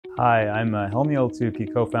Hi, I'm Helmi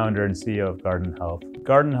Altuki, co-founder and CEO of Garden Health.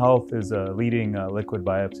 Garden Health is a leading liquid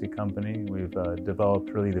biopsy company. We've developed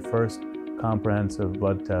really the first comprehensive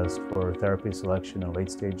blood test for therapy selection in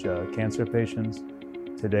late-stage cancer patients.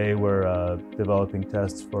 Today we're developing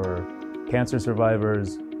tests for cancer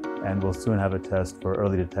survivors, and we'll soon have a test for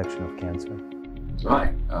early detection of cancer. So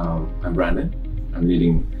hi, I'm Brandon. I'm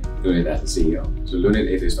leading Lunit as the CEO. So Lunit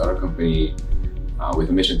is a startup company with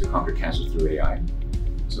a mission to conquer cancer through AI.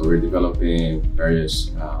 So we're developing various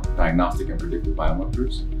diagnostic and predictive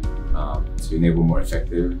biomarkers to enable more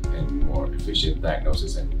effective and more efficient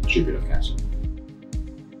diagnosis and treatment of cancer.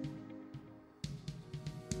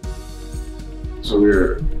 So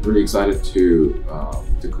we're really excited to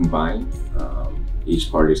combine each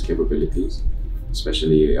party's capabilities,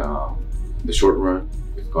 especially in the short run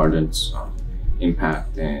with Garden's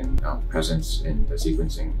impact and presence in the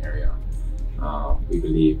sequencing area. We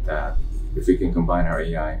believe that if we can combine our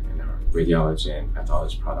AI and our radiology and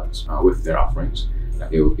pathology products with their offerings,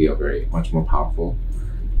 that it will be a much more powerful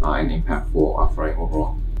and impactful offering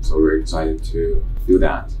overall. So we're excited to do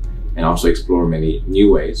that and also explore many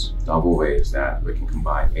new ways, novel ways that we can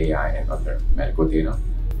combine AI and other medical data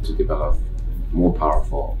to develop more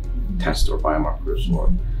powerful tests or biomarkers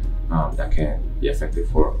that can be effective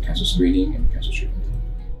for cancer screening and cancer treatment.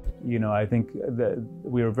 You know, I think that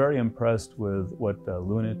we are very impressed with what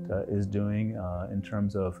Lunit is doing in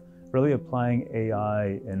terms of really applying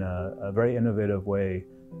AI in a very innovative way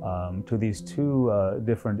to these two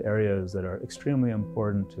different areas that are extremely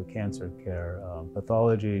important to cancer care,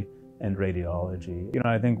 pathology and radiology. You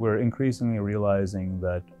know, I think we're increasingly realizing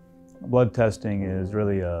that blood testing is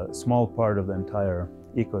really a small part of the entire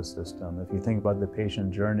ecosystem. If you think about the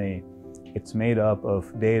patient journey, it's made up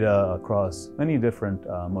of data across many different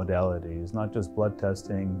modalities, not just blood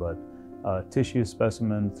testing, but tissue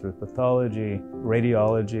specimens through pathology,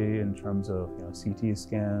 radiology in terms of CT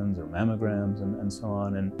scans or mammograms and so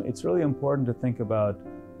on. And it's really important to think about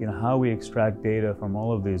how we extract data from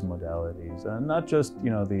all of these modalities, and not just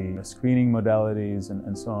the screening modalities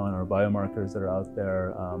and so on, or biomarkers that are out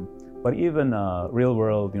there, but even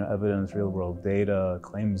real-world evidence, real-world data,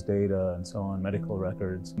 claims data, and so on, medical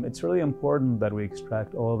records. It's really important that we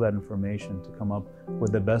extract all of that information to come up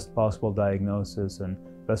with the best possible diagnosis and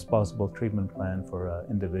best possible treatment plan for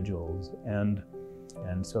individuals. And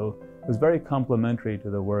so it was very complementary to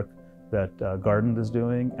the work that Garden is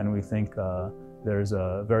doing, and we think there's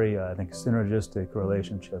a very, I think, synergistic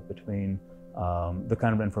relationship between the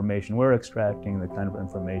kind of information we're extracting, the kind of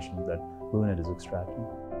information that Lunit is extracting.